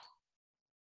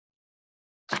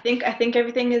think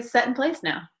everything is set in place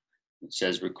now. It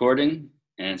says recording,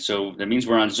 and so that means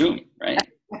we're on Zoom, right?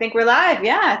 I think we're live.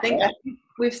 Yeah, I think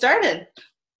we've started.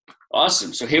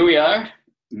 Awesome. So here we are,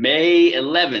 May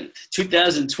 11th,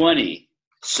 2020,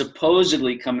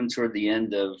 supposedly coming toward the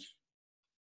end of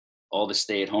all the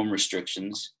stay-at-home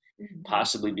restrictions,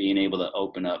 possibly being able to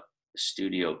open up the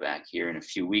studio back here in a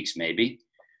few weeks, maybe.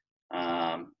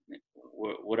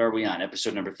 What are we on?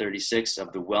 Episode number 36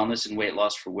 of the Wellness and Weight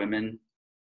Loss for Women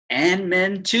and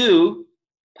Men Too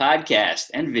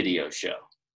podcast and video show,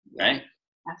 right?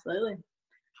 Absolutely.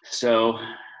 So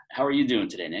how are you doing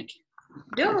today, Nick?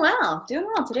 Doing well.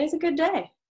 Today's a good day.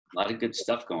 A lot of good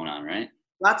stuff going on, right?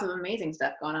 Lots of amazing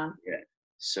stuff going on. Yeah.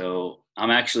 So I'm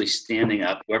actually standing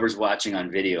up. Whoever's watching on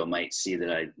video might see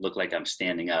that I look like I'm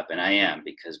standing up, and I am,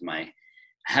 because I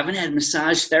haven't had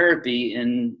massage therapy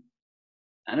in,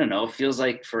 I don't know, it feels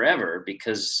like forever,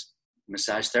 because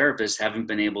massage therapists haven't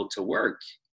been able to work,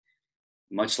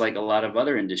 much like a lot of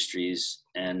other industries.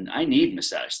 And I need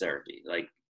massage therapy. Like,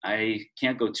 I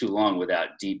can't go too long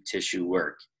without deep tissue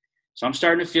work. So I'm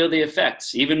starting to feel the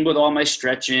effects, even with all my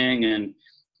stretching and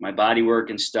my body work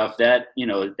and stuff. That,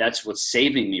 that's what's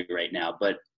saving me right now.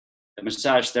 But the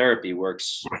massage therapy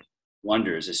works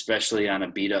wonders, especially on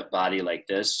a beat up body like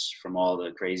this, from all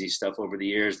the crazy stuff over the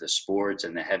years, the sports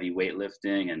and the heavy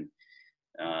weightlifting and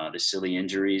the silly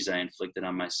injuries I inflicted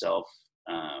on myself.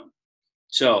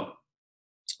 So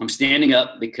I'm standing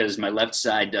up because my left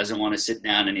side doesn't want to sit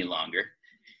down any longer.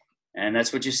 And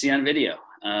that's what you see on video.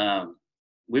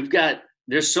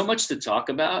 There's so much to talk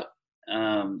about.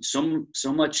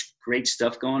 So much great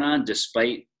stuff going on,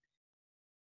 despite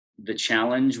the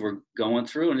challenge we're going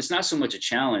through. And it's not so much a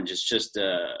challenge, it's just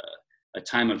a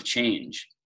time of change.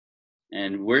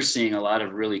 And we're seeing a lot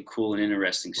of really cool and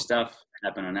interesting stuff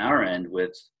happen on our end,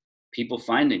 with people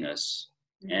finding us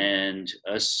and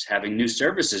us having new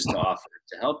services to offer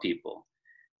to help people.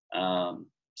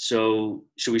 So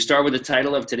should we start with the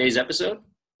title of today's episode?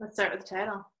 Let's start with the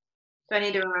title. Do I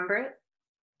need to remember it?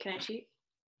 Can I cheat?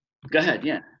 Go ahead,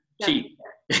 yeah. Cheat.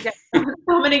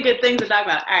 So many good things to talk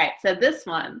about. All right, so this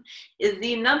one is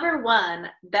the number one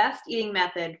best eating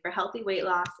method for healthy weight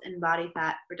loss and body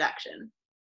fat reduction.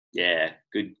 Yeah,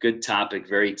 good topic,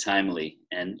 very timely.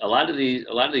 And a lot of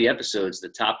the episodes, the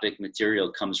topic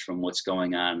material comes from what's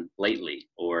going on lately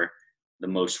or the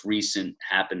most recent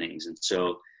happenings. And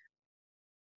so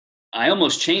I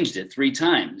almost changed it 3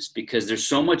 times because there's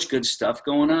so much good stuff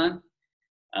going on.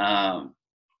 I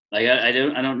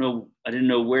didn't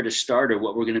know where to start or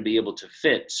what we're going to be able to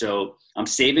fit. So I'm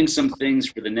saving some things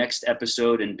for the next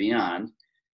episode and beyond,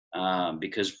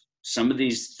 because some of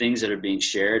these things that are being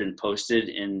shared and posted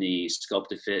in the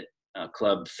Sculpt2Fit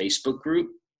Club Facebook group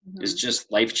is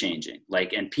just life-changing.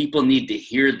 And people need to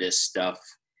hear this stuff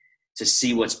to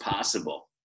see what's possible.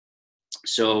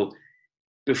 So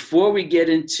before we get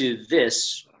into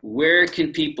this, where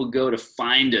can people go to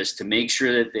find us to make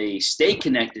sure that they stay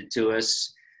connected to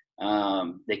us?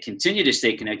 They continue to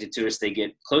stay connected to us. They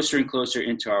get closer and closer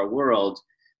into our world,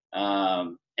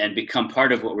 and become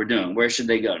part of what we're doing. Where should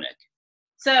they go, Nick?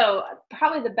 So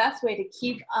probably the best way to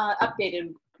keep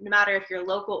updated, no matter if you're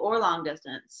local or long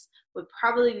distance, would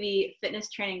probably be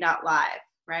fitnesstraining.live,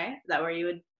 right? Is that where you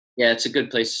would? Yeah, it's a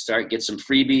good place to start. Get some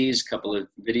freebies, a couple of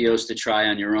videos to try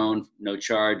on your own, no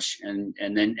charge. And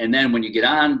then when you get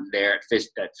on there at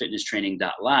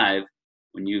fitnesstraining.live,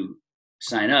 when you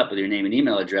sign up with your name and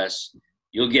email address,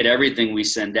 you'll get everything we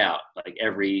send out, like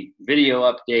every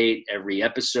video update, every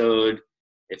episode.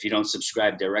 If you don't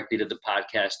subscribe directly to the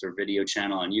podcast or video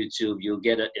channel on YouTube, you'll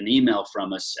get an email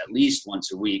from us at least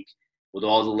once a week with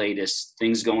all the latest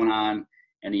things going on,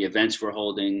 any events we're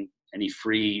holding, any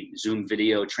free Zoom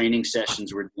video training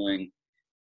sessions we're doing,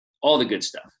 all the good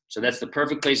stuff. So that's the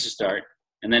perfect place to start.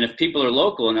 And then if people are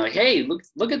local and they're like, hey,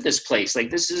 look at this place, like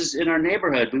this is in our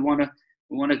neighborhood, we want to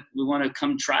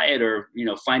come try it, or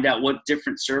find out what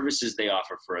different services they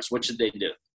offer for us, what should they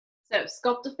do? So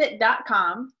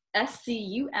sculpt2fit.com,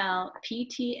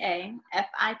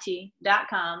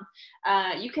 SCULPTAFIT.com.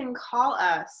 You can call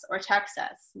us or text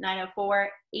us,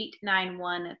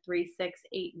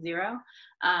 904-891-3680.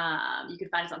 You can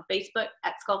find us on Facebook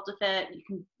at Sculpt2Fit.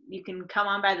 You can come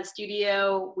on by the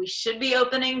studio. We should be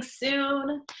opening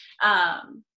soon.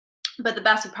 But the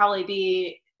best would probably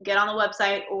be get on the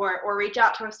website or reach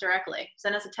out to us directly.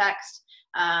 Send us a text,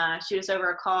 shoot us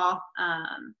over a call.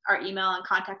 Our email and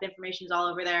contact information is all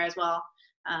over there as well.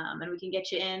 And we can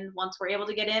get you in once we're able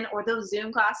to get in, or those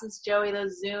Zoom classes, Joey,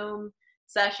 those Zoom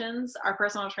sessions, our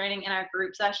personal training and our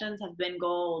group sessions have been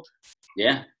gold.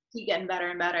 Yeah. Keep getting better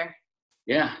and better.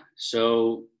 Yeah.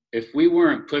 So if we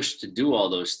weren't pushed to do all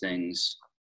those things,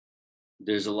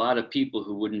 there's a lot of people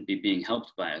who wouldn't be being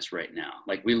helped by us right now.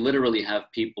 Like we literally have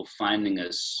people finding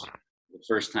us the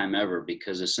first time ever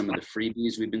because of some of the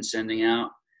freebies we've been sending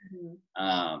out,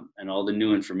 and all the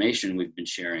new information we've been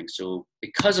sharing. So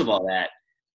because of all that,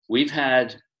 we've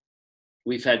had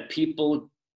people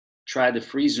try the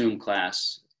free Zoom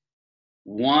class,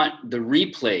 want the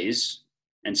replays,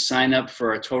 and sign up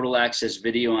for our Total Access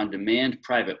Video on Demand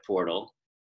private portal.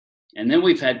 And then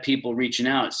we've had people reaching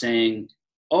out saying,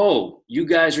 oh, you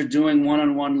guys are doing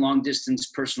one-on-one long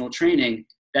distance personal training.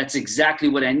 That's exactly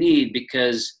what I need,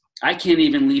 because I can't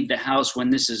even leave the house when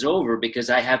this is over because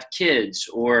I have kids,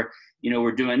 or,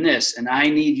 we're doing this and I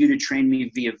need you to train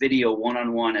me via video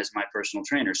one-on-one as my personal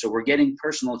trainer. So we're getting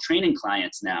personal training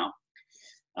clients now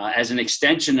as an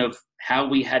extension of how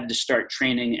we had to start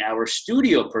training our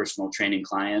studio personal training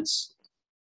clients.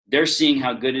 They're seeing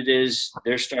how good it is.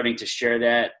 They're starting to share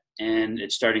that, and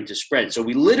it's starting to spread. So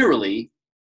we literally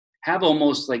have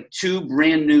almost like 2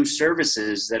 brand new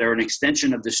services that are an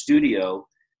extension of the studio,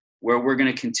 where we're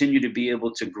going to continue to be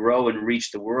able to grow and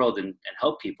reach the world and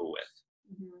help people with.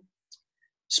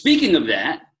 Speaking of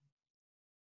that,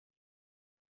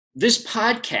 this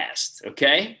podcast,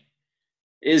 okay,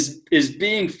 is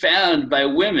being found by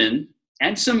women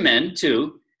and some men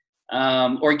too,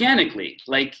 organically,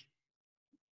 like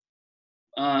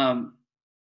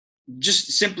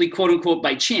just simply quote unquote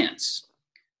by chance.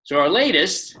 So our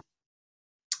latest,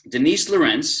 Denise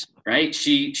Lorenz, right?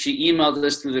 She emailed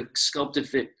us through the Sculpt to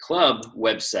Fit Club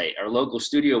website, our local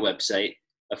studio website,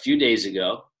 a few days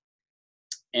ago.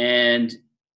 And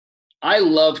I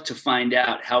love to find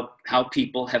out how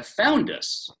people have found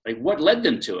us, like what led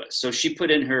them to us. So she put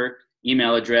in her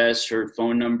email address, her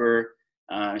phone number.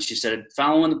 She said,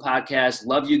 following the podcast,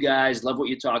 love you guys, love what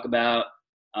you talk about.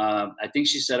 I think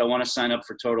she said, I want to sign up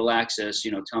for Total Access,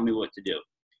 tell me what to do.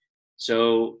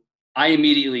 So I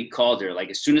immediately called her. Like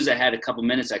as soon as I had a couple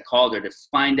minutes, I called her to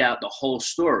find out the whole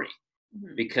story,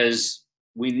 because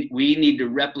we need to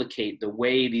replicate the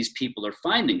way these people are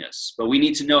finding us, but we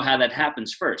need to know how that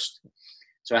happens first.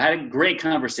 So I had a great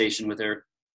conversation with her.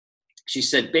 She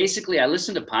said, basically, I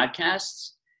listen to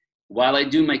podcasts while I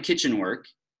do my kitchen work.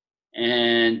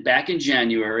 And back in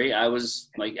January, I was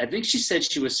like, I think she said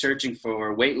she was searching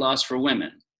for weight loss for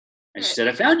women. And she said,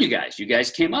 I found you guys. You guys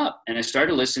came up. And I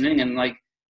started listening, and like,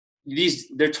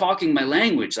 they're talking my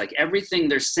language. Like everything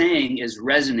they're saying is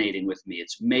resonating with me.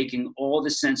 It's making all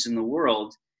the sense in the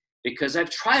world, because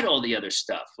I've tried all the other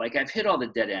stuff. Like I've hit all the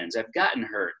dead ends. I've gotten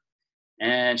hurt.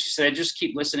 And she said, I just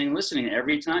keep listening. And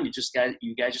every time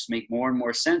you guys just make more and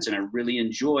more sense. And I really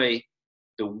enjoy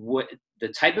the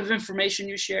type of information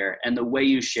you share and the way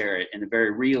you share it in a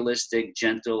very realistic,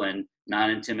 gentle, and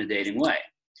non-intimidating way.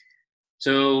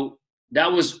 So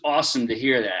that was awesome to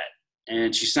hear that.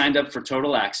 And she signed up for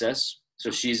Total Access.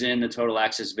 So she's in the Total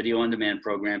Access Video on Demand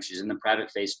program. She's in the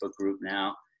private Facebook group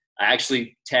now. I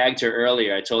actually tagged her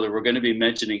earlier. I told her we're going to be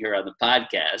mentioning her on the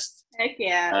podcast. Heck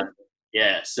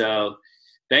yeah. So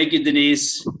thank you,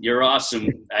 Denise. You're awesome.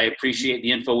 I appreciate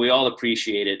the info. We all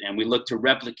appreciate it. And we look to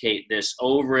replicate this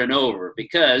over and over,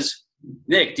 because,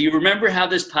 Nick, do you remember how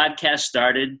this podcast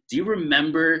started? Do you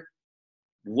remember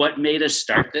what made us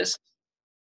start this?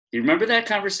 Do you remember that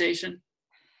conversation?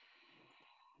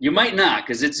 You might not,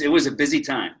 because it was a busy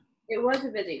time. It was a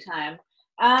busy time.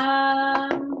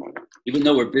 Even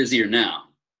though we're busier now.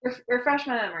 Refresh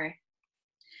my memory.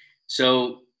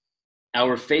 So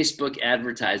our Facebook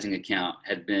advertising account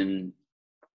had been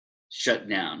shut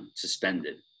down,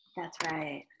 suspended. That's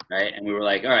right. Right? And we were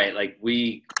like, all right, like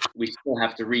we still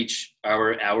have to reach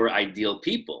our ideal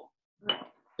people.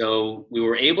 So we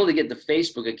were able to get the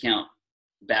Facebook account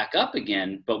back up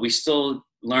again, but we still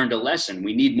learned a lesson.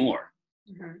 We need more.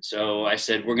 So I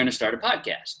said, we're going to start a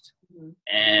podcast.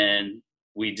 And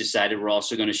we decided we're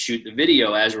also going to shoot the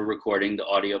video as we're recording the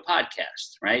audio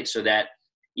podcast, right? So that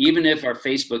even if our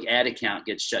Facebook ad account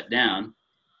gets shut down,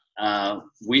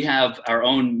 we have our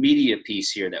own media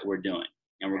piece here that we're doing.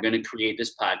 And we're going to create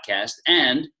this podcast.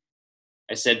 And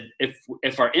I said,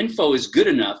 if our info is good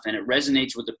enough and it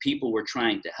resonates with the people we're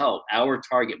trying to help, our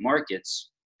target markets,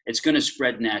 it's going to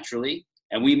spread naturally.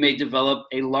 And we may develop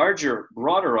a larger,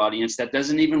 broader audience that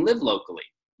doesn't even live locally.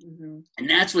 And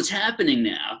that's what's happening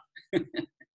now.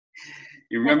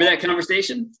 You remember that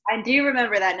conversation? I do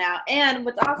remember that now. And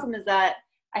what's awesome is that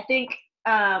I think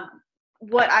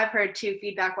what I've heard too,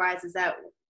 feedback-wise, is that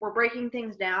we're breaking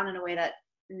things down in a way that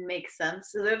makes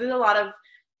sense. So there's a lot of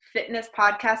fitness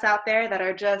podcasts out there that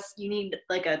are just, you need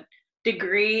like a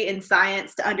degree in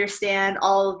science to understand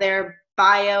all of their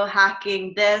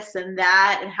biohacking this and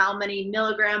that and how many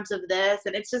milligrams of this,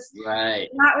 and it's just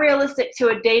not realistic to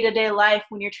a day-to-day life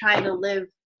when you're trying to live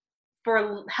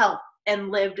for health and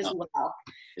lived as well.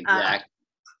 Exactly.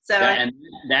 And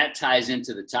that ties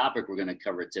into the topic we're going to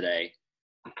cover today.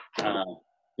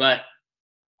 But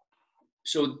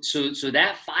so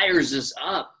that fires us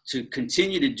up to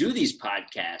continue to do these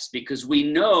podcasts, because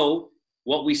we know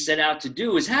what we set out to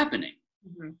do is happening.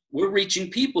 Mm-hmm. We're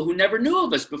reaching people who never knew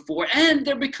of us before, and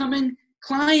they're becoming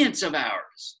clients of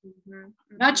ours. Mm-hmm.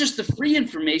 Not just the free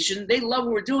information. They love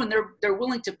what we're doing. They're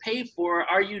willing to pay for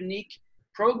our unique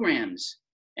programs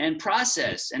and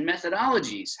process and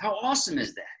methodologies. How awesome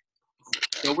is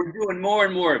that? So we're doing more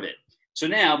and more of it. So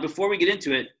now, before we get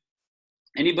into it,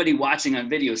 anybody watching on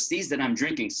video sees that I'm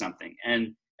drinking something.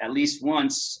 And at least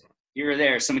once here or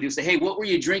there, somebody will say, hey, what were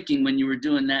you drinking when you were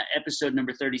doing that episode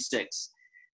number 36?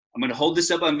 I'm going to hold this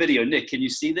up on video. Nick, can you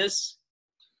see this?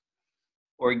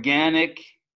 Organic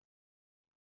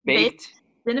baked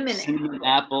cinnamon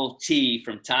apple tea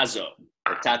from Tazo.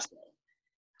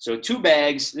 So 2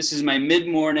 bags. This is my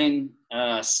mid-morning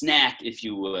snack, if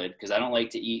you would, because I don't like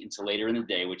to eat until later in the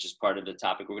day, which is part of the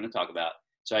topic we're going to talk about.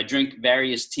 So I drink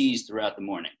various teas throughout the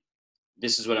morning.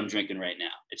 This is what I'm drinking right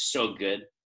now. It's so good.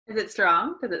 Is it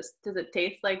strong? Does it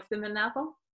taste like cinnamon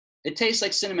apple? It tastes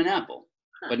like cinnamon apple,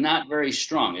 but not very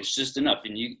strong. It's just enough.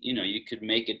 And you could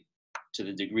make it to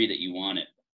the degree that you want it,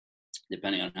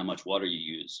 depending on how much water you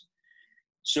use.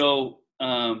 So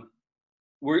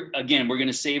we're going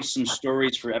to save some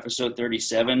stories for episode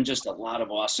 37. Just a lot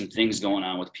of awesome things going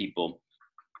on with people.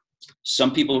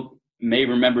 Some people may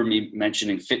remember me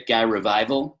mentioning Fit Guy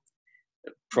Revival,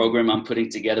 a program I'm putting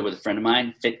together with a friend of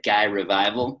mine, Fit Guy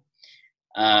Revival.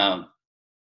 And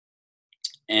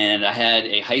I had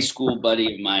a high school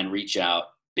buddy of mine reach out,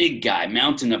 big guy,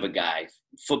 mountain of a guy,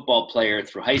 football player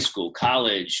through high school,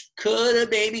 college, could have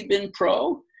maybe been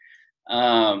pro.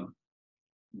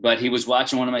 But he was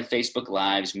watching one of my Facebook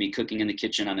Lives, me cooking in the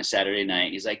kitchen on a Saturday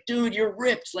night. He's like, dude, you're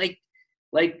ripped. Like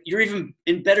you're even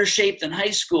in better shape than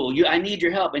high school. I need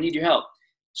your help.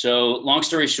 So long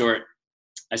story short,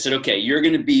 I said, okay, you're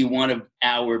going to be one of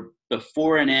our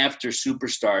before and after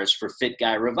superstars for Fit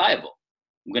Guy Revival.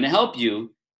 I'm going to help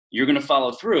you. You're going to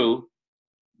follow through,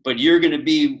 but you're going to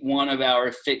be one of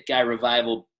our Fit Guy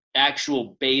Revival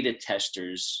actual beta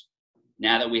testers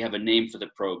now that we have a name for the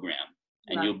program,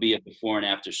 and right. You'll be a before and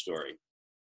after story.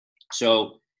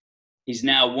 So he's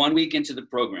now 1 week into the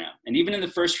program. And even in the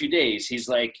first few days, he's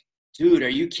like, dude, are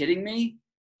you kidding me?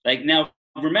 Like, now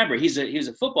remember, he was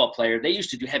a football player. They used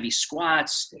to do heavy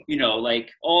squats,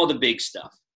 like all the big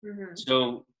stuff. Mm-hmm.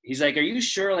 So he's like, are you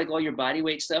sure like all your body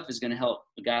weight stuff is going to help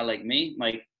a guy like me? I'm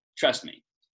like, trust me.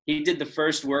 He did the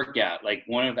first workout, like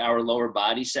one of our lower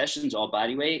body sessions, all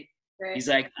body weight. Right. He's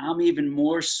like, I'm even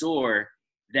more sore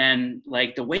than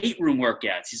like the weight room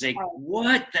workouts. He's like,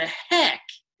 what the heck?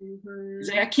 Mm-hmm. He's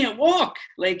like, I can't walk.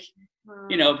 Like,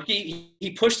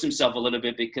 he pushed himself a little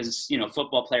bit because,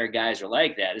 football player guys are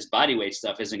like that. His body weight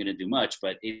stuff isn't going to do much,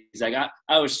 but he's like,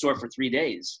 I was sore for 3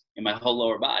 days in my whole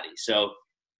lower body. So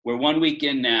we're 1 week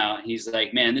in now. He's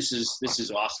like, man, this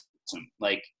is awesome.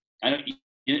 Like,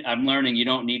 I'm learning you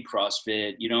don't need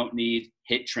CrossFit. You don't need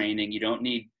HIIT training. You don't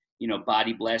need,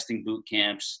 body blasting boot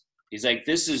camps. He's like,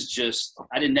 this is just,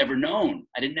 I'd never known,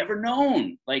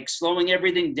 like slowing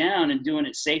everything down and doing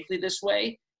it safely this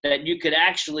way, that you could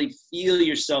actually feel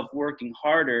yourself working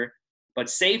harder, but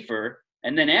safer.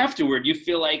 And then afterward, you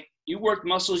feel like you worked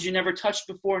muscles you never touched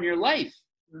before in your life,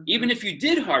 mm-hmm. even if you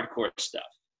did hardcore stuff.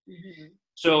 Mm-hmm.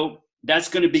 So that's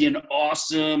going to be an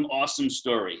awesome, awesome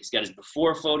story. He's got his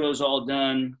before photos all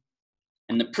done,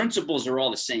 and the principles are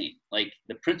all the same. Like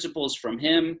the principles from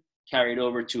him carried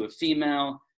over to a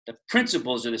female. The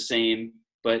principles are the same,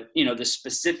 but the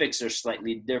specifics are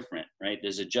slightly different, right?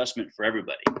 There's adjustment for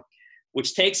everybody,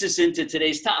 which takes us into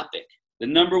today's topic, the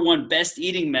number one best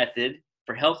eating method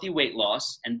for healthy weight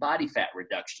loss and body fat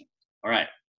reduction. All right.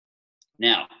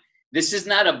 Now, this is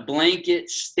not a blanket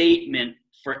statement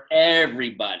for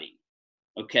everybody,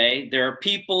 okay? There are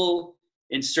people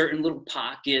in certain little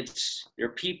pockets. There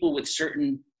are people with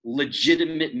certain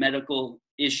legitimate medical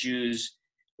issues,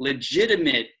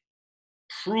 legitimate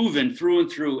proven through and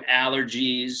through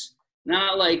allergies,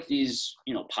 not like these,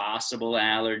 possible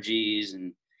allergies.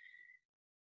 And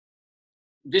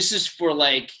this is for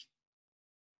like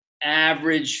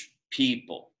average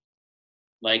people,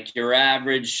 like your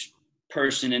average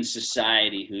person in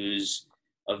society who's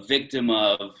a victim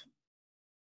of,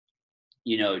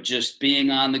 just being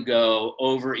on the go,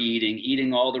 overeating,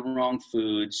 eating all the wrong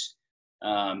foods,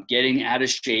 getting out of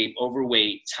shape,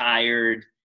 overweight, tired,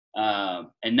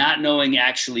 and not knowing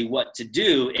actually what to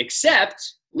do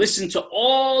except listen to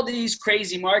all these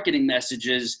crazy marketing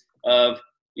messages of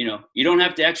you don't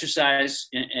have to exercise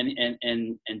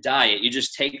and diet. You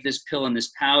just take this pill and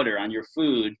this powder on your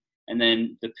food and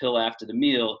then the pill after the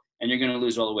meal, and you're going to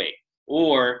lose all the weight.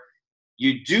 Or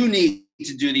you do need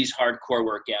to do these hardcore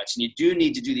workouts and you do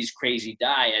need to do these crazy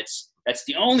diets. That's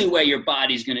the only way your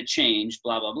body's going to change,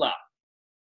 blah, blah, blah.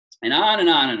 And on and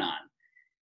on and on.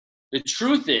 The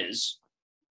truth is,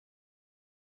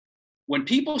 when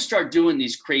people start doing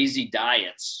these crazy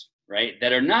diets, right,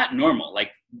 that are not normal,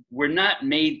 like we're not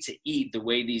made to eat the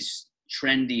way these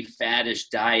trendy, faddish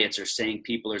diets are saying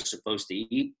people are supposed to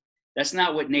eat. That's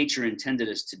not what nature intended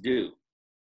us to do.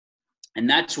 And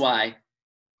that's why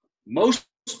most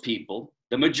people,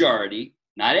 the majority,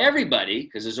 not everybody,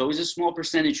 because there's always a small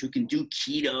percentage who can do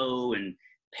keto and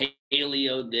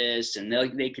paleo this, and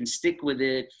they can stick with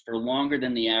it for longer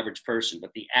than the average person.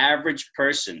 But the average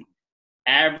person,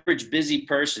 average busy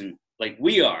person like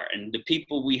we are, and the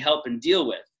people we help and deal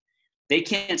with, they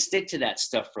can't stick to that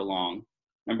stuff for long.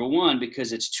 Number one,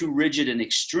 because it's too rigid and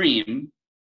extreme,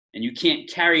 and you can't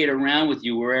carry it around with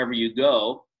you wherever you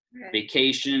go, right.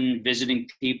 Vacation, visiting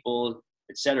people,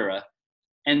 etc.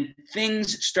 And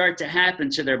things start to happen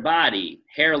to their body: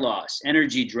 hair loss,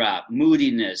 energy drop,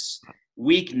 moodiness,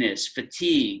 weakness,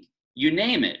 fatigue, you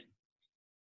name it.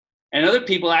 And other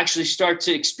people actually start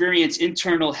to experience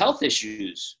internal health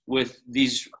issues with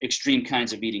these extreme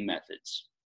kinds of eating methods.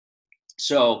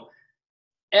 So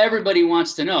everybody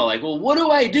wants to know, like, well, what do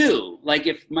I do? Like,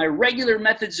 if my regular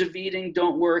methods of eating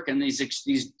don't work and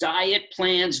these diet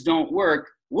plans don't work,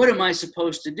 what am I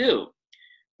supposed to do?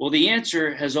 Well, the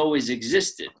answer has always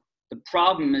existed. The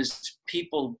problem is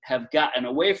people have gotten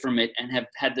away from it and have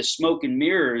had the smoke and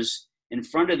mirrors in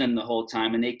front of them the whole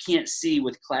time, and they can't see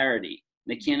with clarity.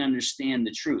 They can't understand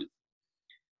the truth.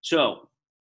 So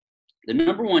the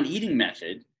number one eating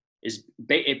method is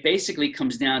it basically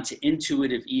comes down to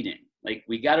intuitive eating. Like,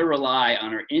 we got to rely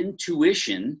on our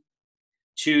intuition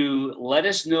to let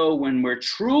us know when we're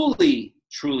truly,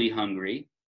 truly hungry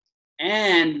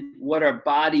and what our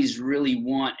bodies really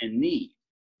want and need,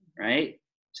 right?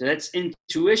 So that's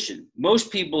intuition.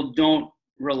 Most people don't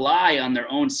rely on their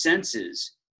own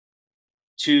senses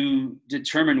to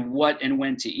determine what and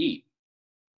when to eat.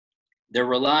 They're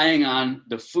relying on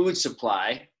the food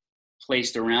supply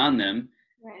placed around them.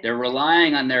 Right. They're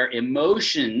relying on their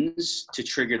emotions to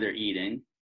trigger their eating.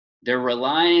 They're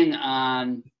relying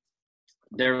on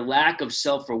their lack of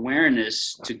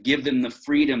self-awareness to give them the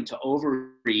freedom to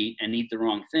overeat and eat the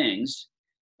wrong things.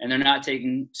 And they're not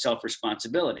taking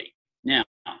self-responsibility. Now,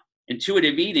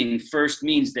 intuitive eating first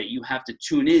means that you have to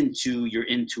tune into your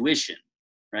intuition,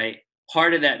 right?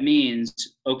 Part of that means,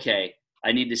 okay,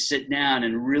 I need to sit down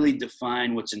and really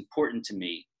define what's important to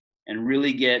me and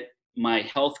really get my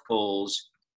health goals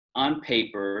on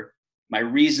paper, my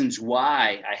reasons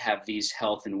why I have these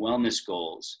health and wellness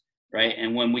goals, right?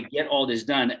 And when we get all this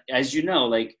done, as you know,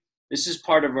 like, this is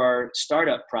part of our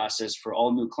startup process for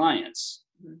all new clients,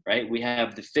 right? We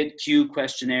have the FitQ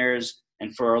questionnaires,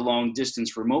 and for our long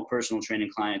distance remote personal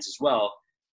training clients as well.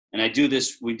 And we do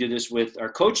this with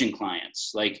our coaching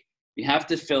clients. Like, you have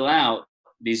to fill out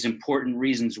these important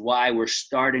reasons why we're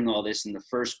starting all this in the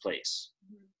first place,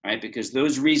 right? Because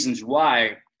those reasons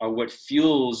why are what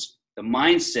fuels the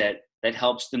mindset that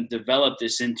helps them develop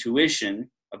this intuition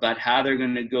about how they're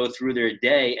going to go through their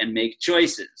day and make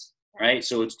choices, right?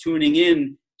 So it's tuning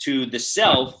in to the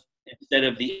self instead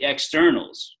of the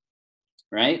externals,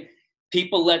 right?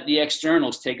 People let the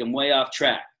externals take them way off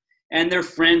track, and their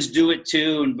friends do it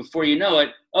too. And before you know it,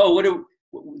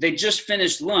 they just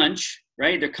finished lunch,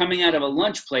 right? They're coming out of a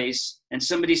lunch place and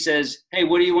somebody says, hey,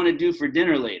 what do you want to do for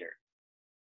dinner later?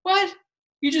 What?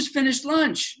 You just finished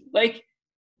lunch. Like,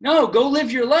 no, go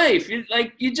live your life.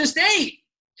 You just ate.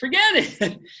 Forget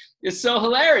it. It's so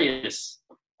hilarious.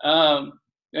 And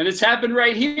it's happened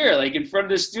right here, like in front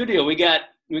of the studio. We got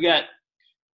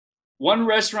one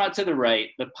restaurant to the right,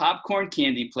 the popcorn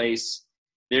candy place.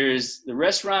 There's the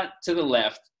restaurant to the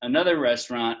left, another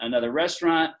restaurant,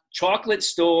 chocolate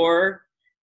store,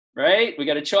 right? We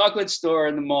got a chocolate store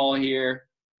in the mall here.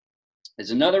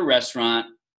 There's another restaurant,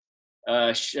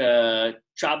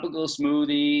 tropical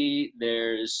smoothie.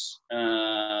 There's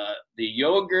the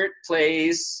yogurt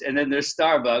place, and then there's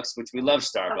Starbucks, which we love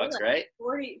Starbucks, right?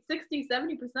 40, 60,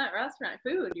 70% restaurant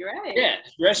food. You're right. Yeah,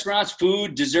 restaurants,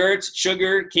 food, desserts,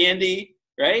 sugar, candy,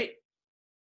 right?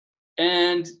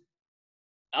 And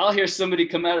I'll hear somebody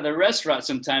come out of the restaurant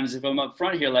sometimes if I'm up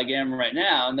front here like I am right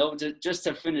now, and they'll just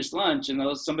have finished lunch,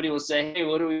 and somebody will say, hey,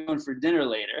 what are we doing for dinner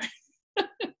later?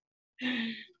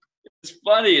 It's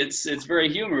funny. It's very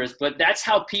humorous, but that's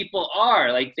how people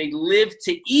are. Like, they live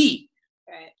to eat.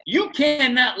 Right. You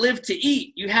cannot live to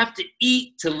eat. You have to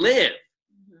eat to live.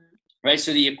 right?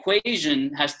 So the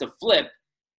equation has to flip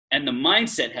and the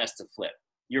mindset has to flip.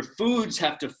 Your foods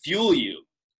have to fuel you.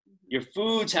 Your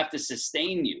foods have to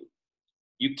sustain you.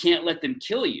 You can't let them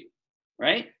kill you,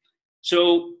 right?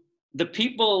 So the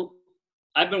people,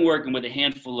 I've been working with a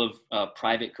handful of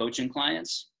private coaching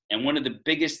clients, and one of the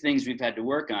biggest things we've had to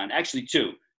work on, actually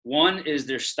two. One is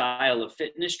their style of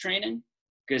fitness training,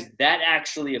 because that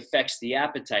actually affects the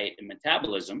appetite and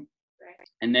metabolism. Right.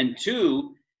 And then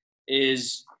two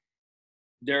is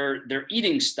their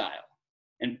eating style.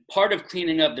 And part of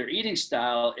cleaning up their eating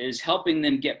style is helping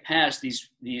them get past these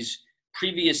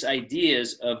previous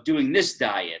ideas of doing this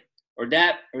diet or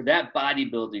that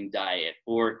bodybuilding diet,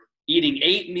 or eating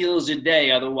 8 meals a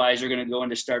day, otherwise you're going to go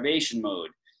into starvation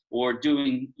mode, or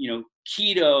doing,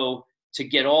 keto to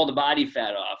get all the body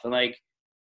fat off. And like,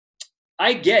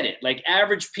 I get it. Like,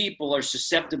 average people are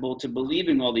susceptible to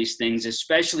believing all these things,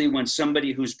 especially when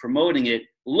somebody who's promoting it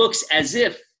looks as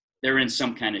if they're in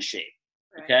some kind of shape.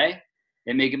 Right. Okay?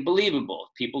 They make it believable.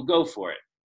 People go for it.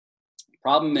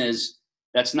 Problem is,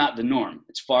 that's not the norm.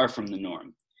 It's far from the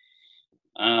norm.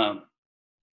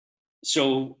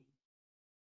 So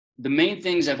the main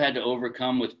things I've had to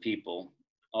overcome with people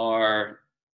are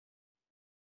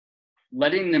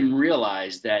letting them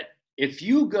realize that if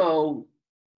you go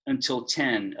until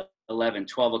 10, 11,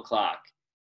 12 o'clock,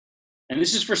 and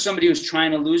this is for somebody who's trying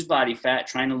to lose body fat,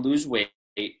 trying to lose weight,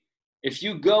 if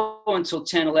you go until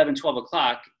 10, 11, 12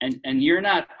 o'clock and you're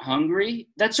not hungry,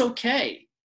 that's okay.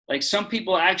 Like, some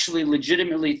people actually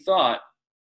legitimately thought,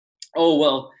 oh,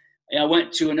 well, I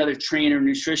went to another trainer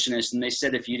nutritionist and they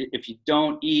said if you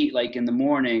don't eat like in the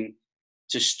morning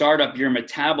to start up your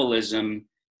metabolism,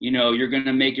 you're going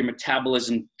to make your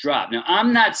metabolism drop. Now,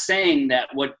 I'm not saying that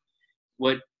what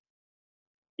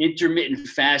intermittent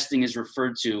fasting is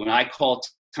referred to, and I call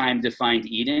time-defined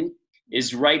eating,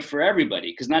 is right for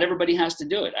everybody, because not everybody has to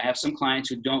do it. I have some clients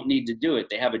who don't need to do it.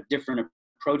 They have a different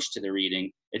approach to their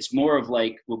eating. It's more of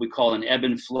like what we call an ebb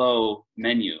and flow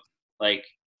menu. Like,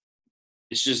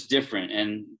 it's just different,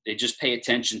 and they just pay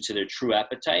attention to their true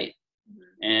appetite,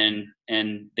 and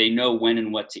they know when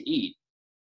and what to eat.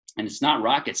 And it's not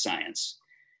rocket science.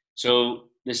 So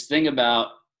this thing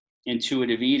about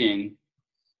intuitive eating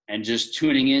and just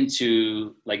tuning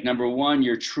into, like, number one,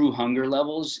 your true hunger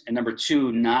levels, and number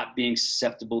two, not being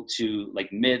susceptible to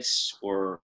like myths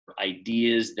or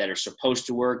ideas that are supposed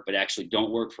to work but actually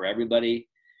don't work for everybody.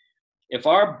 If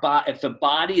the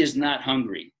body is not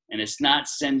hungry and it's not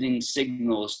sending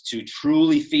signals to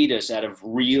truly feed us out of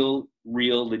real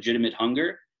legitimate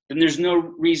hunger, then there's no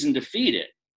reason to feed it.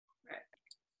 Right.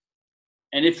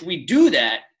 And if we do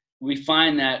that, we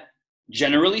find that,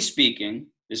 generally speaking,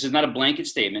 this is not a blanket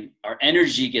statement, our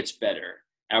energy gets better,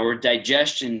 our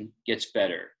digestion gets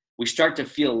better, we start to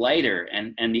feel lighter,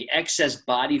 and the excess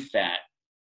body fat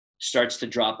starts to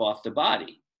drop off the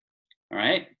body. All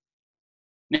right?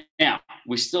 Now,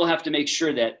 we still have to make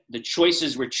sure that the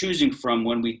choices we're choosing from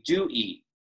when we do eat,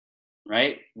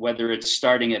 right, whether it's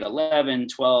starting at 11,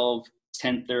 12,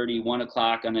 10:30, 1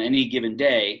 o'clock on any given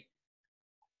day,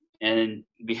 and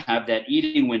we have that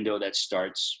eating window that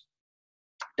starts,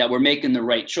 that we're making the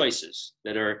right choices,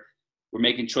 we're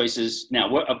making choices.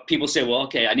 Now, people say, well,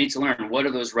 okay, I need to learn, what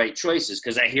are those right choices?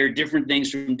 Because I hear different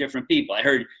things from different people. I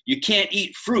heard you can't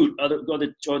eat fruit or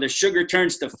the sugar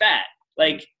turns to fat.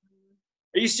 Like,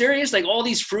 are you serious? Like, all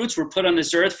these fruits were put on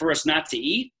this earth for us not to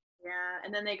eat? Yeah,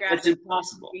 and then they grab That's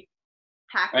impossible,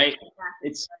 right?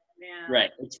 It's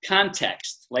right. It's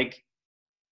context. Like,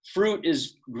 fruit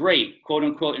is great, quote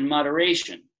unquote, in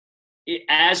moderation,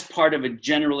 as part of a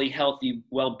generally healthy,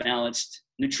 well-balanced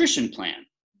nutrition plan,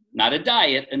 not a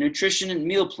diet, a nutrition and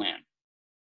meal plan.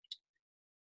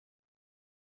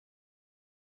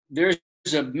 There's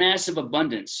a massive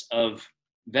abundance of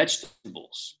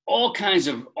vegetables, all kinds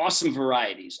of awesome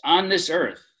varieties on this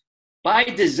earth, by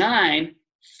design,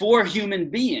 for human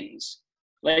beings.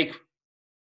 Like,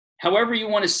 however you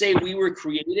want to say we were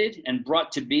created and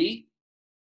brought to be,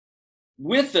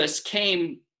 with us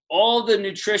came all the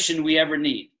nutrition we ever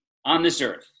need on this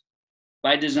earth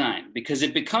by design, because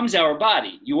it becomes our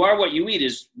body. You are what you eat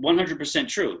is 100%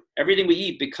 true. Everything we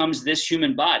eat becomes this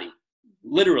human body,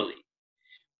 literally.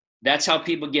 That's how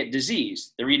people get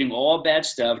diseased. They're eating all bad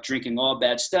stuff, drinking all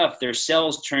bad stuff. Their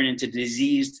cells turn into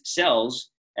diseased cells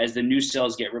as the new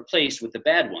cells get replaced with the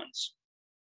bad ones,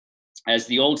 as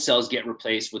the old cells get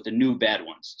replaced with the new bad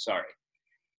ones. Sorry.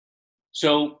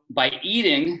 So by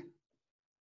eating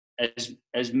as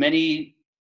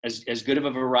good of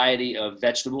a variety of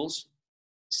vegetables,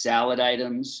 salad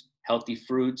items, healthy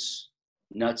fruits,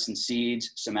 nuts and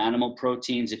seeds, some animal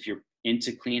proteins if you're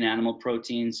into clean animal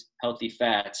proteins, healthy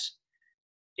fats,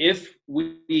 if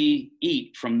we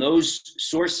eat from those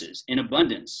sources in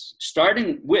abundance,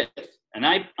 starting with, and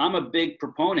I'm a big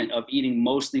proponent of eating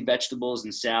mostly vegetables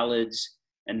and salads,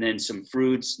 and then some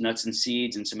fruits, nuts and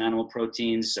seeds, and some animal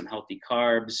proteins, some healthy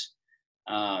carbs,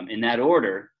 in that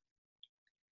order,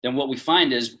 then what we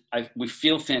find is we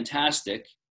feel fantastic.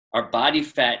 Our body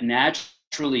fat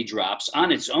naturally drops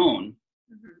on its own,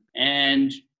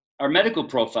 and our medical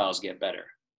profiles get better.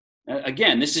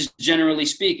 Again, this is generally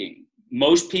speaking.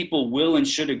 Most people will and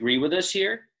should agree with us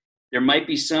here. There might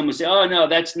be some who say, oh, no,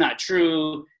 that's not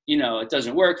true. You know, it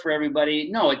doesn't work for everybody.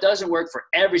 No, it doesn't work for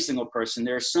every single person.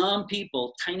 There are some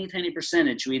people, tiny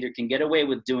percentage, who either can get away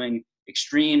with doing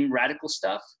extreme radical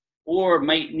stuff or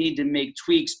might need to make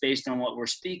tweaks based on what we're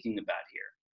speaking about here.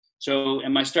 So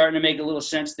am I starting to make a little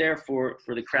sense there for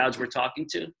the crowds we're talking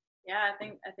to? Yeah, I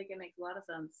think it makes a lot of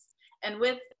sense. And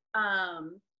with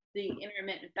the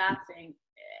intermittent fasting,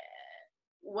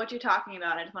 what you're talking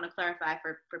about, I just want to clarify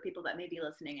for people that may be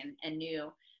listening and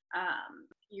new.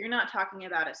 You're not talking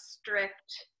about a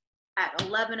strict, at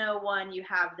 11:01 you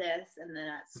have this, and then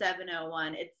at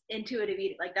 7:01 it's intuitive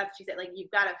eating. Like that's what you said. Like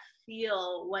you've got to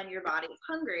feel when your body is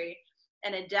hungry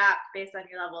and adapt based on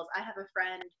your levels. I have a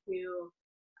friend who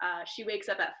she wakes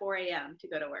up at 4 a.m. to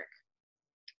go to work,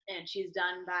 and she's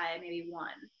done by maybe 1.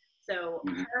 So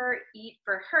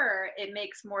for her, it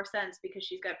makes more sense because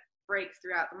she's got breaks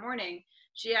throughout the morning.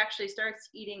 She actually starts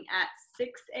eating at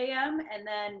 6 a.m. and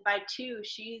then by 2,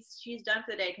 she's done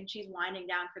for the day, and she's winding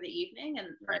down for the evening. And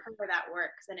for her, that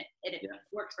works, and it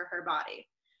works for her body.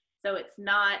 So it's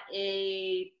not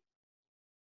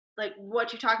like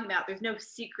what you're talking about. There's no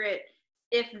secret,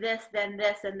 if this, then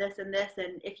this, and this, and this.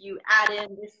 And if you add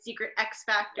in this secret X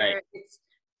factor, it's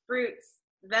fruits,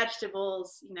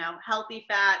 vegetables, healthy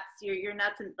fats, your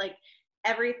nuts, and like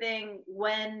everything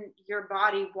when your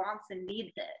body wants and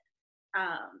needs it.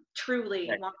 Truly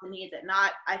wants and needs it.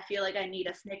 Not, I feel like I need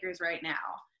a Snickers right now,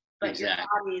 but your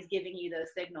body is giving you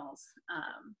those signals.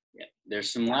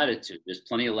 There's some latitude. There's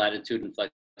plenty of latitude and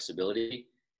flexibility.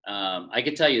 I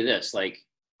can tell you this, like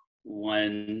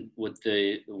with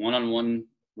the one-on-one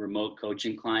remote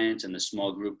coaching clients and the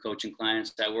small group coaching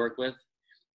clients I work with,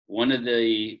 one of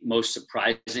the most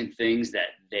surprising things that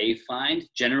they find,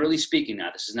 generally speaking, now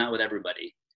this is not with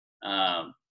everybody,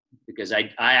 because I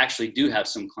actually do have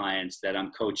some clients that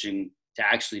I'm coaching to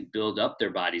actually build up their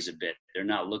bodies a bit. They're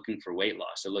not looking for weight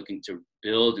loss. They're looking to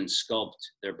build and sculpt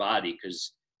their body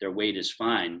because their weight is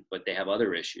fine, but they have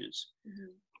other issues.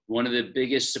 One of the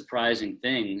biggest surprising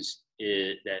things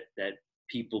is that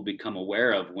people become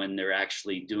aware of when they're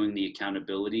actually doing the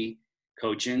accountability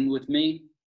coaching with me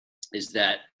is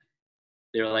that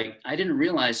they're like, I didn't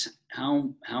realize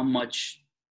how much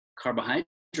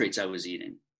carbohydrates I was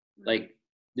eating. Like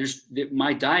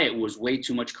my diet was way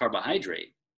too much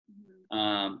carbohydrate.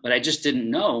 But I just didn't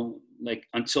know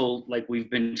until we've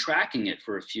been tracking it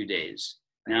for a few days.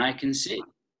 Now I can see,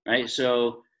 right?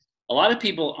 So a lot of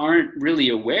people aren't really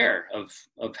aware of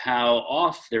how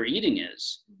off their eating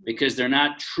is because they're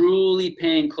not truly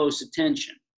paying close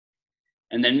attention.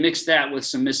 And then mix that with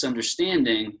some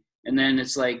misunderstanding. And then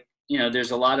it's like,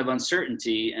 there's a lot of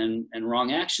uncertainty and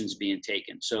wrong actions being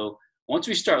taken. So once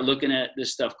we start looking at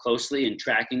this stuff closely and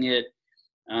tracking it,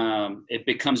 it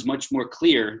becomes much more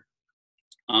clear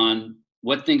on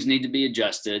what things need to be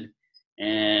adjusted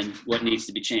and what needs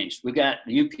to be changed. We've got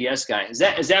the UPS guy. Is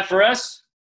that for us?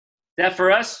 Is that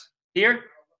for us here?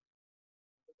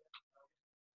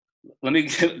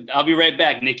 I'll be right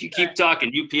back, Nick. You keep talking.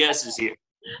 UPS is here.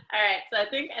 All right. So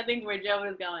I think where Joe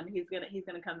is going, he's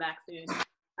gonna come back soon.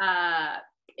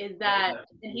 Is that,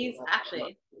 and he's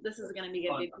actually, this is going to be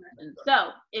a big question.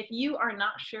 So if you are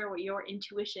not sure what your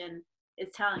intuition is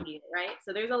telling you, right?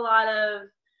 So there's a lot of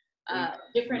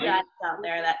different diets out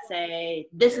there that say,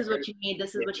 this is what you need,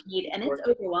 this is what you need. And it's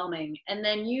overwhelming. And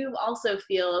then you also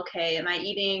feel, okay, am I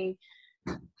eating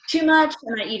too much?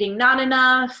 Am I eating not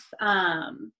enough?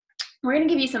 We're going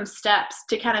to give you some steps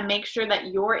to kind of make sure that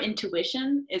your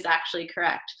intuition is actually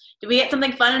correct. Did we get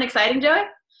something fun and exciting, Joey?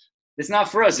 It's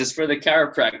not for us. It's for the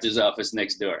chiropractor's office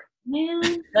next door. Man.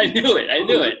 I knew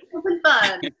it. Something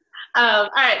fun. All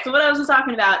right. So what I was just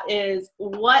talking about is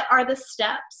what are the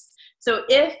steps? So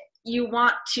if you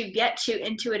want to get to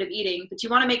intuitive eating, but you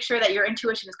want to make sure that your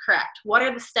intuition is correct, what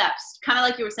are the steps? Kind of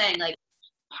like you were saying, like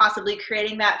possibly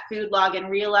creating that food log and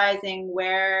realizing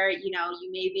where,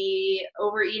 you may be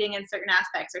overeating in certain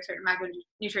aspects or certain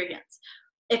macronutrients.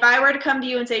 If I were to come to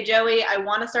you and say, Joey, I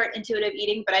want to start intuitive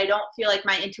eating, but I don't feel like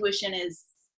my intuition is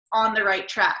on the right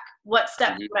track, what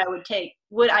steps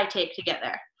would I take to get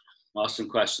there? Awesome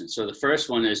question. So the first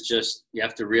one is just, you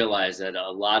have to realize that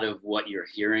a lot of what you're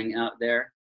hearing out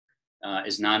there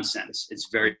is nonsense. It's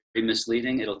very, very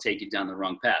misleading. It'll take you down the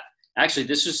wrong path. Actually,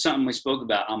 this is something we spoke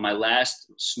about on my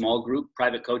last small group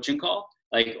private coaching call.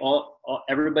 Like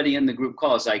everybody in the group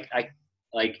calls, like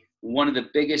one of the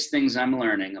biggest things I'm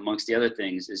learning amongst the other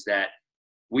things is that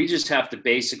we just have to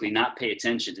basically not pay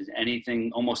attention to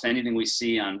anything, almost anything we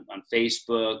see on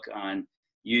Facebook, on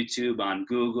YouTube, on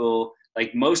Google.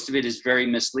 Like most of it is very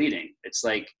misleading. It's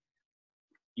like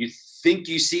you think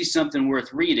you see something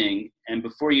worth reading, and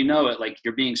before you know it, like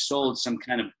you're being sold some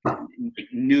kind of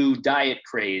new diet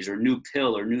craze or new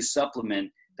pill or new supplement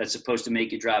that's supposed to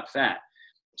make you drop fat.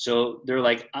 So they're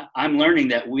like, I'm learning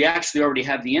that we actually already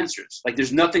have the answers. Like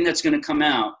there's nothing that's going to come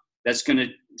out that's going to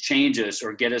change us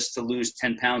or get us to lose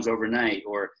 10 pounds overnight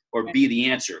or be the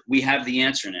answer. We have the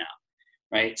answer now,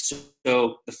 right?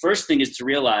 So the first thing is to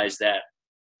realize that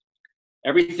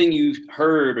everything you've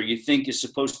heard or you think is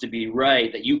supposed to be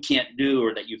right that you can't do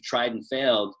or that you've tried and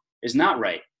failed is not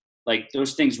right. Like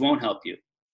those things won't help you,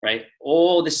 right?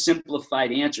 All the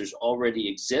simplified answers already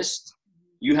exist.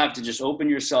 You have to just open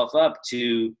yourself up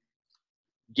to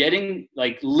living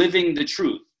the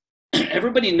truth.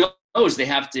 Everybody knows they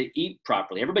have to eat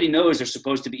properly. Everybody knows they're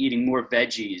supposed to be eating more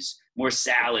veggies, more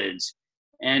salads.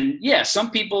 And yeah, some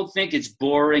people think it's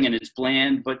boring and it's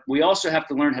bland, but we also have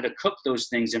to learn how to cook those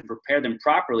things and prepare them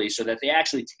properly so that they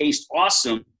actually taste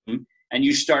awesome and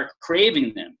you start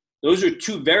craving them. Those are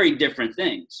two very different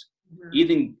things.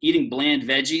 Mm-hmm. Eating bland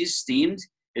veggies steamed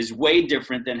is way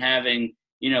different than having,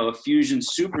 a fusion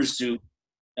super soup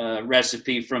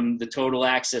recipe from the Total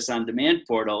Access on Demand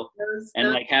portal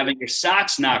and like having your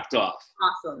socks knocked off.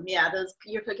 Awesome. Yeah, those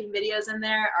your cooking videos in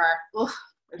there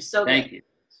they're so good.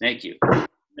 Thank you.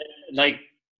 Like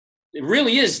it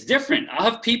really is different.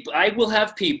 I will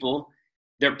have people,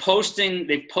 they've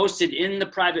posted in the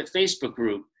private Facebook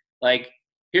group. Like,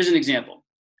 here's an example.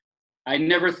 I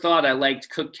never thought I liked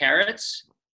cooked carrots,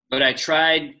 but I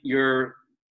tried your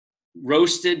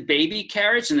roasted baby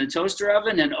carrots in the toaster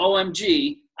oven and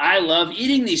OMG, I love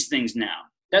eating these things now.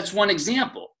 That's one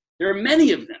example. There are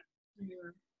many of them. Mm-hmm.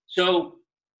 So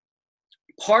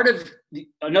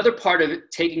another part of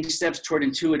it, taking steps toward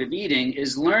intuitive eating,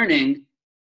 is learning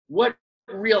what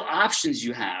real options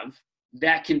you have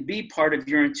that can be part of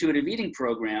your intuitive eating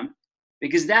program,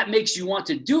 because that makes you want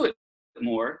to do it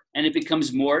more and it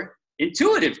becomes more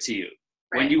intuitive to you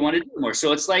when you want to do more.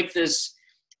 So it's like this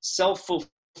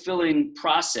self-fulfilling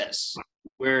process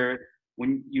where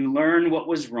when you learn what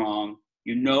was wrong,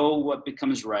 you know what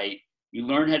becomes right, you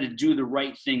learn how to do the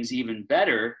right things even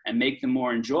better and make them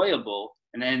more enjoyable.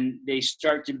 And then they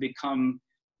start to become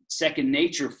second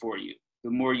nature for you the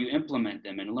more you implement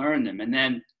them and learn them. And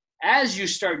then as you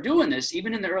start doing this,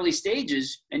 even in the early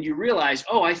stages, and you realize,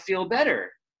 oh, I feel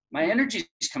better. My energy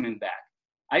is coming back.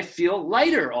 I feel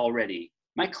lighter already.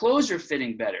 My clothes are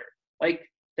fitting better. Like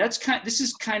this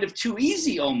is kind of too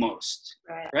easy almost,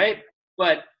 right?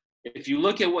 But if you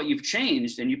look at what you've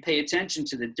changed and you pay attention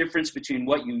to the difference between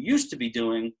what you used to be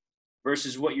doing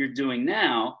versus what you're doing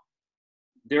now,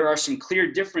 there are some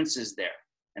clear differences there.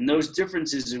 And those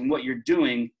differences in what you're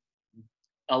doing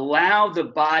allow the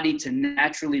body to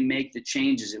naturally make the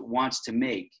changes it wants to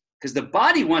make. Because the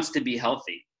body wants to be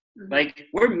healthy. Mm-hmm. Like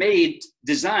we're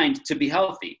designed to be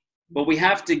healthy, but we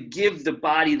have to give the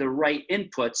body the right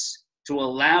inputs to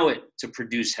allow it to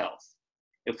produce health.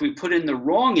 If we put in the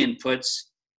wrong inputs,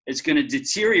 it's going to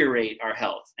deteriorate our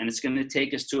health and it's going to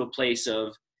take us to a place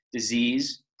of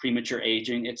disease, premature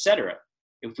aging, etc.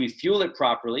 If we fuel it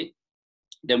properly,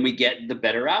 then we get the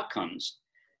better outcomes.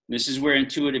 This is where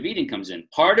intuitive eating comes in.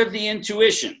 Part of the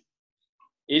intuition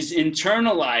is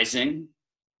internalizing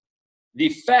the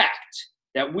fact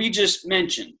that we just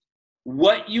mentioned.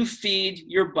 What you feed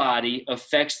your body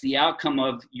affects the outcome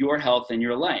of your health and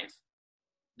your life.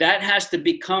 That has to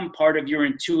become part of your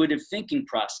intuitive thinking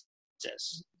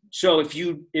process. So if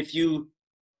you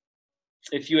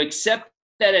accept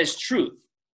that as truth,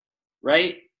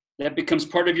 right? That becomes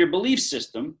part of your belief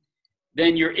system,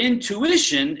 then your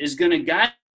intuition is going to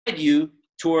guide you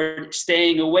toward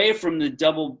staying away from the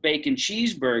double bacon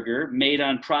cheeseburger made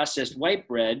on processed white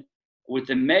bread with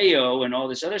the mayo and all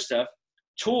this other stuff,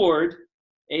 toward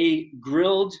a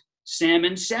grilled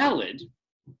salmon salad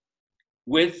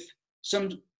with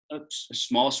a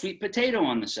small sweet potato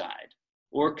on the side,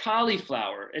 or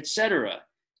cauliflower, etc.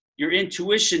 Your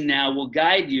intuition now will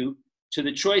guide you to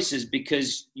the choices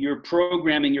because you're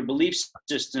programming your belief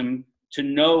system to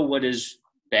know what is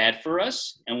bad for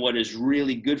us and what is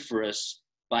really good for us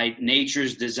by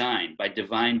nature's design, by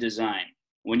divine design.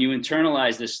 When you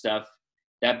internalize this stuff,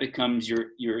 that becomes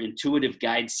your intuitive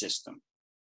guide system,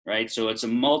 right? So it's a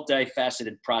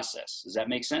multifaceted process. Does that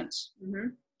make sense? Mm-hmm.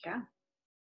 Yeah.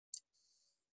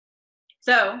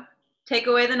 So take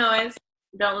away the noise.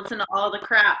 Don't listen to all the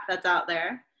crap that's out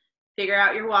there. Figure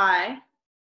out your why.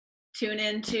 Tune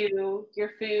into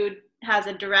your food has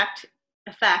a direct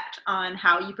effect on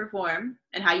how you perform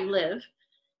and how you live.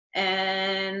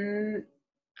 And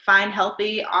find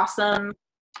healthy, awesome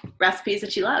recipes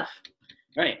that you love.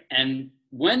 Right. And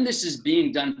when this is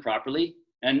being done properly,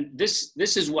 and this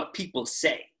is what people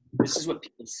say. This is what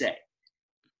people say.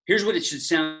 Here's what it should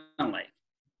sound like.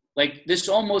 Like, this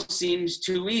almost seems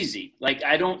too easy. Like,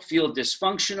 I don't feel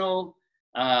dysfunctional.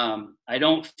 I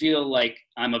don't feel like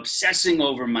I'm obsessing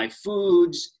over my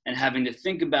foods and having to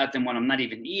think about them when I'm not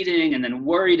even eating, and then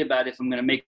worried about if I'm going to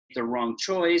make the wrong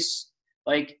choice.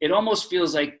 Like, it almost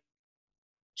feels like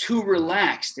too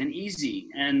relaxed and easy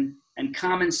and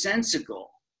commonsensical,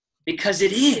 because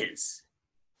it is.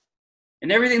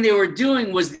 And everything they were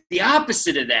doing was the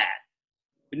opposite of that.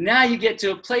 But now you get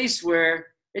to a place where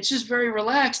it's just very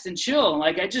relaxed and chill.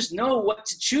 Like, I just know what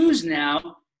to choose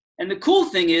now. And the cool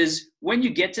thing is, when you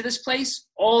get to this place,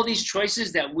 all these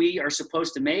choices that we are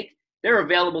supposed to make, they're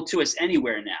available to us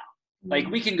anywhere now. Like,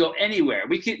 we can go anywhere.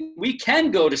 We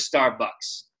can go to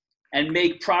Starbucks and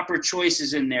make proper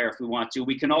choices in there if we want to.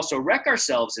 We can also wreck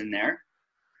ourselves in there,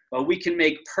 but we can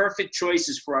make perfect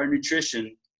choices for our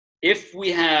nutrition if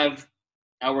we have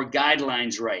our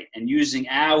guidelines right and using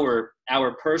our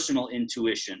personal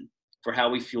intuition for how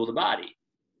we fuel the body.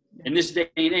 In this day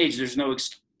and age, there's no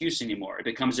excuse anymore. It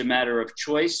becomes a matter of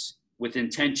choice with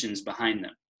intentions behind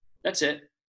them. That's it.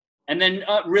 And then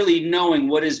really knowing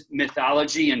what is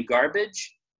mythology and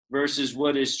garbage versus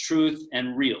what is truth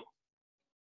and real.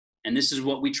 And this is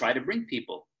what we try to bring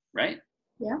people, right?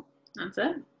 Yeah, that's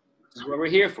it. This is what we're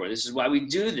here for. This is why we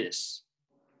do this,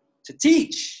 to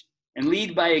teach and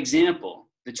lead by example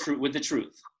with the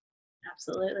truth.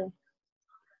 Absolutely.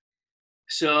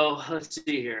 So let's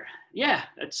see here. Yeah,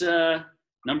 that's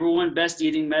number one best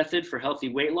eating method for healthy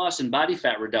weight loss and body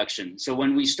fat reduction. So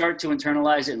when we start to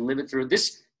internalize it and live it through,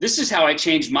 this is how I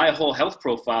changed my whole health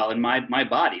profile in my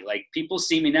body. Like, people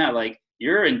see me now, like,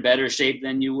 you're in better shape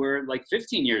than you were like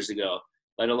 15 years ago,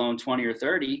 let alone 20 or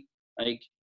 30. Like,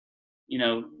 you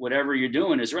know, whatever you're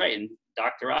doing is right. And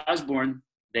Dr. Osborne,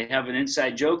 they have an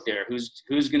inside joke there. Who's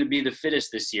going to be the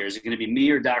fittest this year? Is it going to be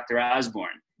me or Dr.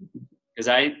 Osborne? Because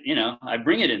I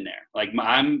bring it in there. Like,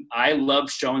 I love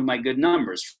showing my good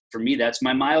numbers. For me, that's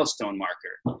my milestone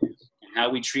marker. And how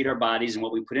we treat our bodies and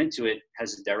what we put into it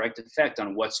has a direct effect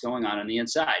on what's going on the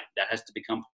inside. That has to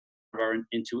become part of our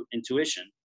intuition.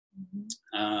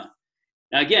 Now,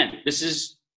 again,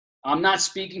 I'm not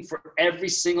speaking for every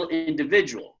single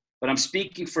individual, but I'm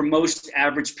speaking for most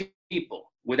average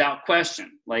people without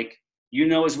question. Like, you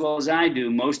know as well as I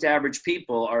do, most average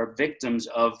people are victims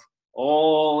of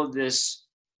all of this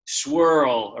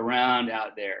swirl around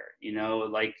out there, you know,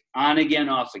 like on again,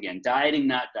 off again, dieting,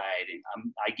 not dieting.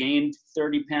 I gained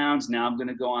 30 pounds. Now I'm going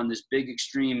to go on this big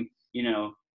extreme, you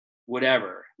know,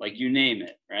 whatever, like you name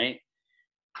it, right?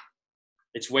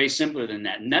 It's way simpler than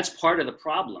that. And that's part of the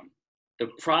problem. The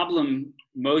problem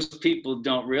most people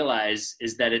don't realize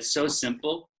is that it's so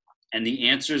simple and the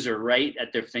answers are right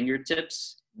at their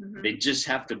fingertips. Mm-hmm. They just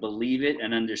have to believe it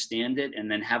and understand it, and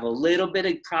then have a little bit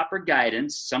of proper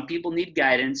guidance. Some people need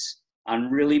guidance on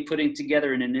really putting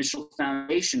together an initial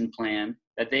foundation plan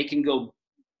that they can go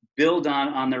build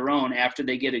on their own after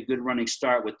they get a good running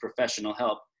start with professional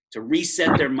help to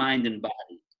reset their mind and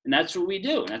body. And that's what we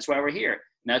do. And that's why we're here.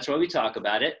 And that's why we talk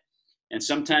about it. And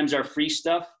sometimes our free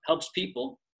stuff helps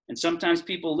people. And sometimes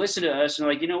people listen to us and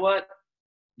are like, you know what?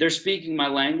 They're speaking my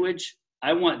language.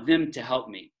 I want them to help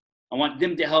me. I want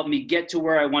them to help me get to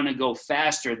where I want to go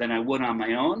faster than I would on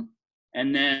my own.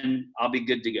 And then I'll be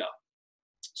good to go.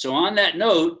 So on that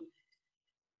note,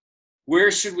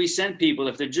 where should we send people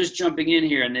if they're just jumping in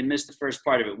here and they missed the first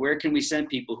part of it? Where can we send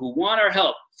people who want our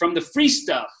help, from the free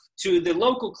stuff to the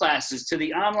local classes, to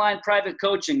the online private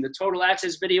coaching, the total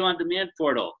access video on demand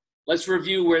portal? Let's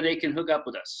review where they can hook up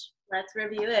with us. Let's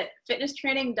review it.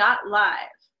 Fitnesstraining.live.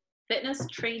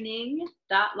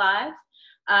 Fitnesstraining.live.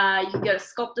 You can go to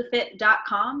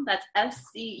sculptafit.com. That's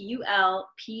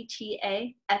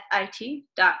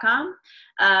SCULPTAFIT.com.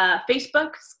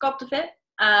 Facebook, Sculptafit.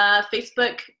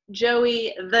 Facebook,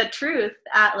 Joey the Truth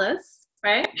Atlas,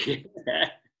 right?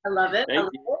 I love it.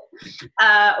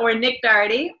 Or Nick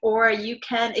Doherty. Or you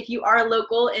can, if you are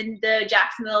local in the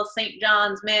Jacksonville, St.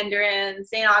 John's, Mandarin,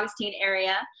 St. Augustine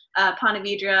area, Ponte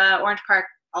Vedra, Orange Park,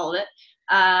 all of it.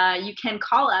 You can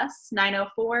call us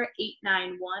 904-891-3680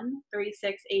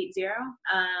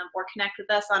 or connect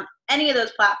with us on any of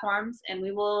those platforms, and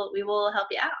we will help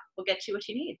you out. We'll get you what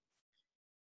you need.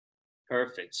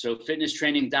 Perfect. So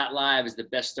fitnesstraining.live is the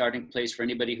best starting place for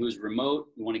anybody who's remote.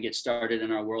 You want to get started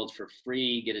in our world for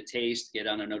free, get a taste, get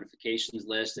on a notifications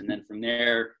list. And then from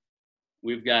there,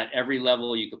 we've got every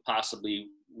level you could possibly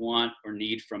want or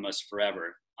need from us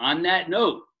forever. On that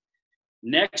note,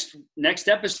 next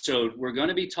episode, we're going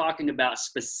to be talking about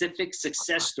specific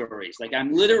success stories. Like,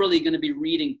 I'm literally going to be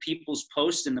reading people's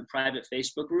posts in the private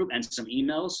Facebook group and some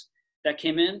emails that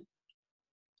came in,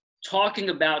 talking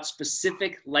about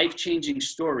specific life-changing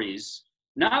stories,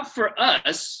 not for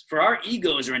us, for our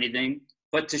egos or anything,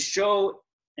 but to show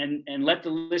and let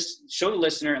show the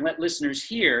listener and let listeners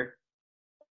hear,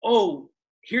 oh,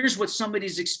 here's what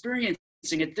somebody's experiencing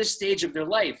at this stage of their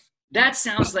life. That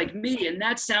sounds like me, and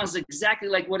that sounds exactly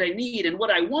like what I need and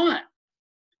what I want.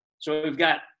 So we've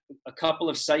got a couple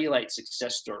of cellulite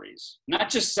success stories, not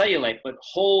just cellulite, but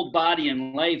whole body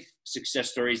and life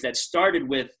success stories that started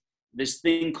with this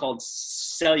thing called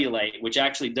cellulite, which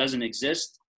actually doesn't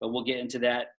exist, but we'll get into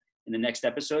that in the next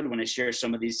episode when I share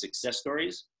some of these success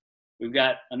stories. We've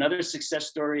got another success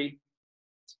story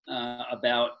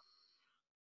about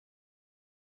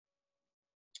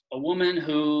a woman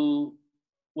who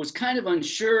was kind of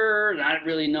unsure, not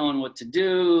really knowing what to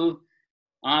do,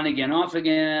 on again, off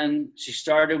again. She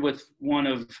started with one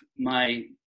of my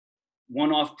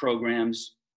one-off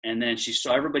programs, and then she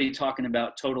saw everybody talking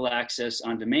about Total Access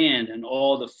on Demand and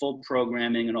all the full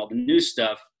programming and all the new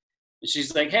stuff. And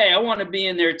she's like, hey, I want to be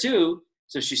in there too.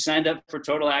 So she signed up for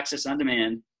Total Access on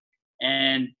Demand.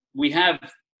 And we have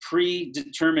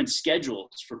predetermined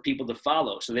schedules for people to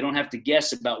follow, so they don't have to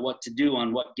guess about what to do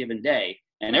on what given day.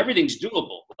 And everything's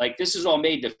doable. Like, this is all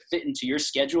made to fit into your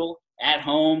schedule at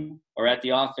home or at the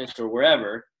office or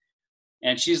wherever.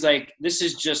 And she's like, this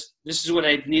is what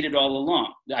I've needed all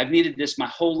along. I've needed this my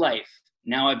whole life.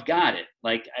 Now I've got it.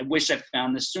 Like, I wish I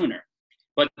found this sooner.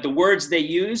 But the words they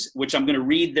use, which I'm going to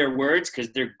read their words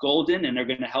because they're golden and they're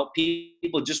going to help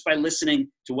people just by listening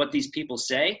to what these people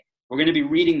say. We're going to be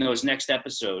reading those next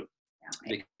episode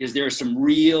because there are some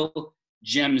real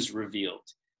gems revealed.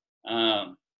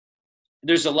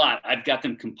 There's a lot. I've got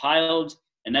them compiled.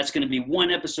 And that's going to be one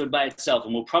episode by itself.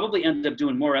 And we'll probably end up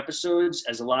doing more episodes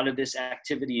as a lot of this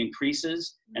activity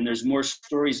increases. And there's more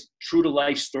stories, true to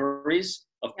life stories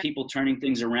of people turning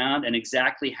things around and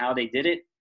exactly how they did it.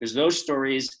 Because those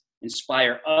stories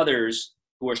inspire others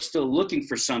who are still looking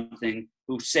for something,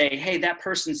 who say, hey, that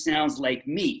person sounds like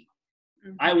me.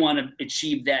 I want to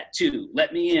achieve that too.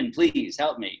 Let me in, please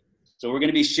help me. So we're going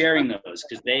to be sharing those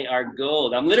because they are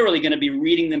gold. I'm literally going to be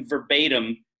reading them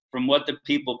verbatim from what the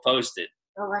people posted.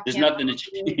 Oh, there's nothing to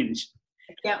change.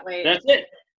 I can't wait. That's it.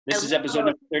 This is episode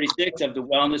number 36 of the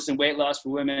Wellness and Weight Loss for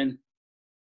Women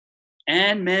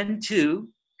and Men Too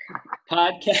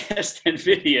podcast and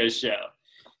video show.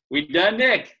 We done,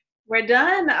 Nick? We're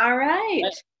done. All right.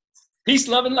 Peace,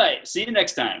 love, and light. See you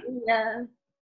next time. Yeah.